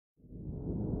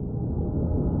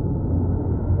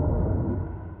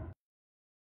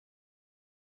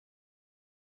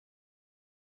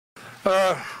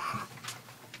I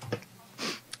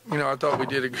thought we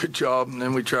did a good job, and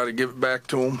then we try to give it back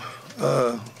to them.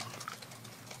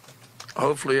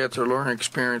 Hopefully that's a learning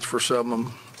experience for some of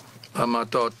them. I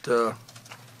thought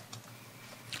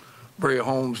Bria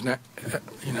Holmes,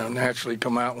 naturally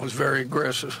come out and was very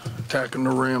aggressive, attacking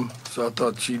the rim. So I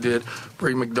thought she did.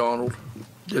 Bree McDonald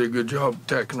did a good job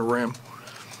attacking the rim.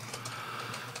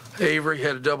 Avery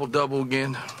had a double-double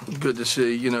again. Good to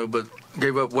see, but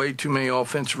gave up way too many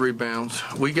offensive rebounds.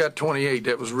 We got 28.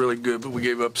 That was really good, but we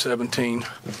gave up 17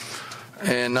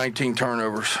 and 19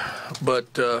 turnovers. But,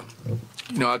 I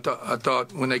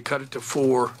thought when they cut it to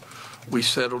 4, we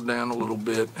settled down a little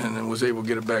bit and then was able to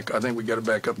get it back. I think we got it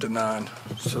back up to 9.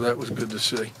 So that was good to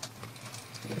see.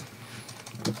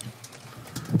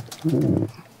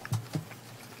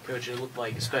 Coach, it looked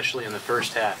like, especially in the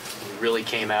first half, we really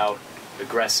came out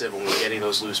aggressive when we were getting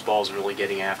those loose balls and really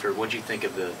getting after it. What did you think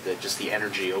of just the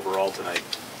energy overall tonight?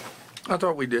 I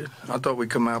thought we did. I thought we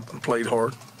come out and played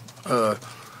hard.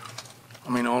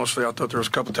 Honestly, I thought there was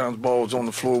a couple times the ball was on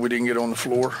the floor. We didn't get on the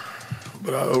floor.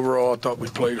 But overall, I thought we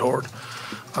played hard.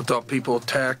 I thought people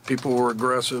attacked. People were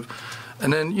aggressive.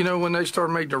 And then, when they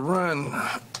started making the run,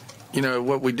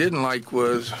 what we didn't like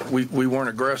was we weren't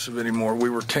aggressive anymore.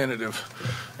 We were tentative.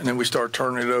 And then we started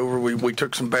turning it over. We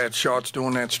took some bad shots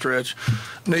during that stretch.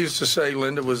 Needless to say,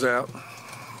 Linda was out.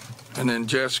 And then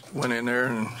Jess went in there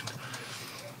and,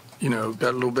 got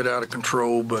a little bit out of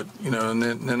control. But, and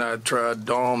then I tried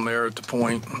Dawn there at the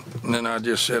point. And then I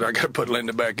just said, I got to put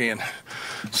Linda back in.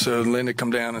 So Linda come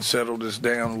down and settled us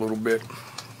down a little bit.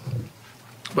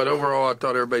 But overall, I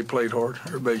thought everybody played hard.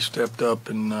 Everybody stepped up.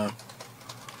 And,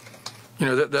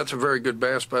 that's a very good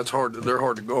basketball. It's hard. They're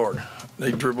hard to guard.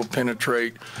 They dribble,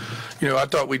 penetrate. I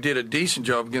thought we did a decent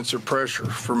job against their pressure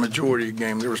for majority of the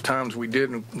game. There was times we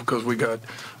didn't because we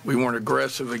weren't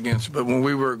aggressive against it. But when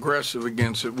we were aggressive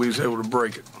against it, we was able to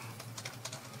break it.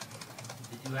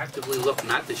 Did you actively look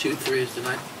not to shoot threes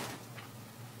tonight?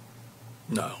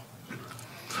 No.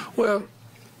 Well,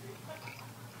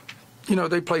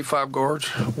 they play 5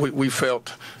 guards. We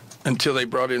felt until they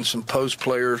brought in some post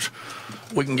players,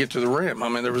 we can get to the rim.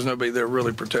 There was nobody there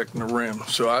really protecting the rim.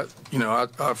 So I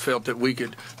felt that we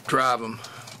could drive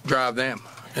them,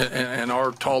 and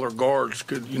our taller guards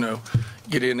could,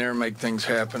 get in there and make things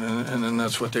happen, and then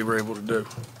that's what they were able to do.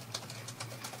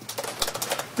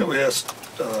 We asked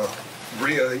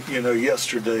Bria,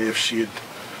 yesterday if she had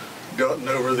gotten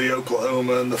over the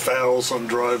Oklahoma and the fouls on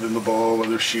driving the ball,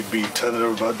 whether she'd be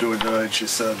tentative about doing it tonight. She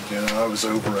said, I was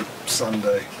over it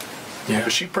Sunday. Yeah.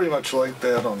 But she pretty much like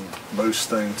that on most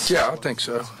things. Yeah, I think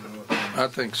so. I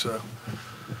think so.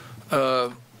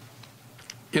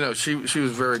 She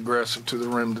was very aggressive to the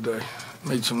rim today.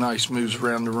 Made some nice moves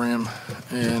around the rim.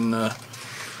 And,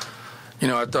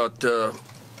 I thought,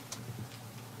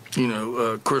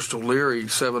 Crystal Leary,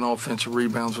 7 offensive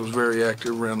rebounds, was very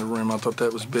active around the rim. I thought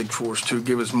that was big for us, too.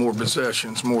 Give us more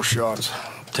possessions, more shots,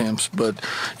 attempts. But,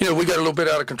 we got a little bit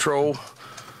out of control.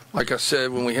 Like I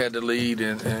said, when we had the lead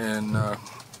and a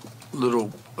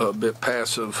little bit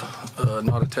passive,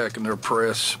 not attacking their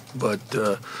press. But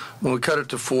when we cut it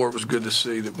to 4, it was good to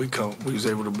see that we was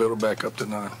able to build it back up to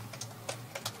 9.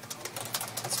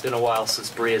 It's been a while since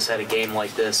Bria's had a game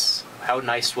like this. How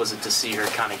nice was it to see her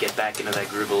kind of get back into that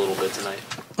groove a little bit tonight?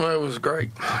 Well, it was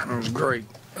great. It was great.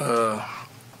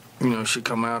 She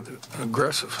come out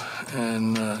aggressive,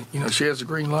 and, she has a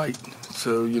green light.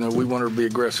 So, we want her to be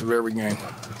aggressive every game.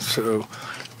 So,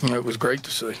 it was great to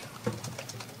see.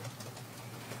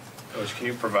 Coach, can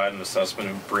you provide an assessment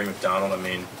of Bree McDonald?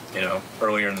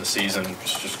 Earlier in the season,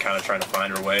 just kind of trying to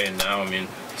find her way, and now, it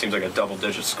seems like a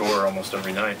double-digit scorer almost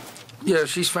every night. Yeah,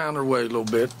 she's found her way a little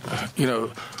bit.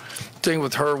 Thing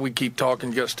with her, we keep talking,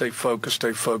 you got to stay focused,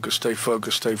 stay focused, stay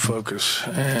focused, stay focused.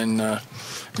 And,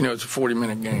 it's a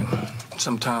 40-minute game.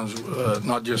 Sometimes,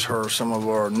 not just her, some of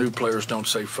our new players don't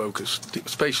stay focused,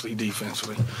 especially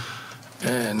defensively.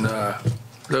 And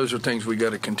those are things we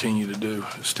got to continue to do,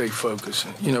 stay focused.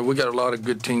 We got a lot of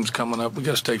good teams coming up. We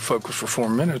got to stay focused for 4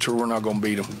 minutes or we're not going to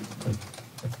beat them.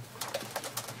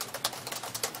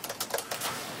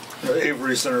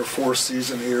 Avery's in her 4th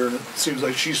season here, and it seems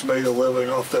like she's made a living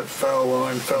off that foul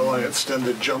line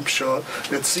extended jump shot.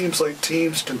 It seems like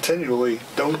teams continually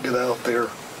don't get out there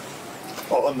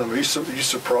on them. Are you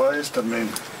surprised? Well,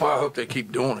 I hope they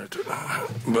keep doing it.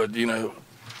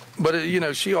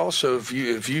 But she also,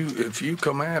 if you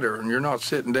come at her and you're not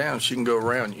sitting down, she can go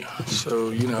around you.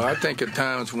 So I think at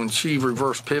times when she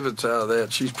reverse pivots out of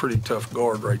that, she's a pretty tough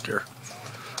guard right there.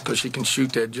 Because she can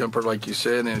shoot that jumper, like you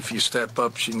said, and if you step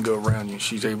up, she can go around you.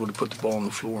 She's able to put the ball on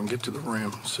the floor and get to the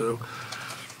rim. So,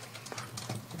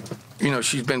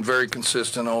 she's been very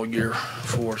consistent all year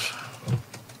for us.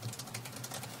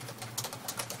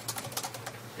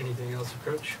 Anything else,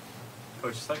 Coach?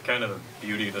 Coach, is that kind of the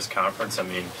beauty of this conference? I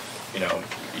mean,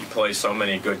 you play so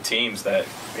many good teams that,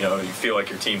 you feel like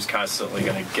your team's constantly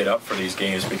going to get up for these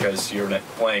games because you're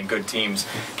playing good teams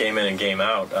game in and game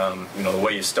out. The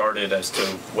way you started as to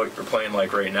what you're playing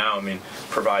like right now,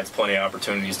 provides plenty of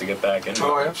opportunities to get back into.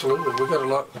 Oh, absolutely. We got a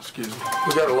lot.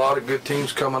 We got a lot of good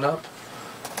teams coming up.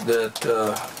 That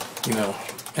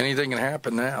anything can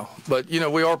happen now. But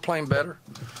we are playing better,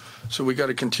 so we got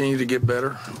to continue to get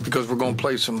better because we're going to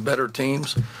play some better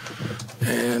teams.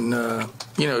 And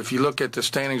if you look at the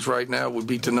standings right now, we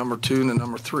beat the number 2 and the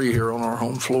number 3 here on our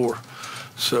home floor.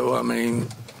 So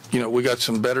we got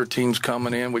some better teams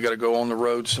coming in. We got to go on the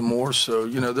road some more. So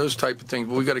those type of things.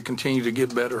 But we got to continue to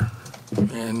get better.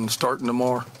 And starting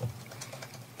tomorrow.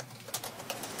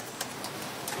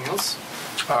 Anything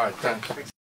else? All right,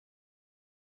 thanks.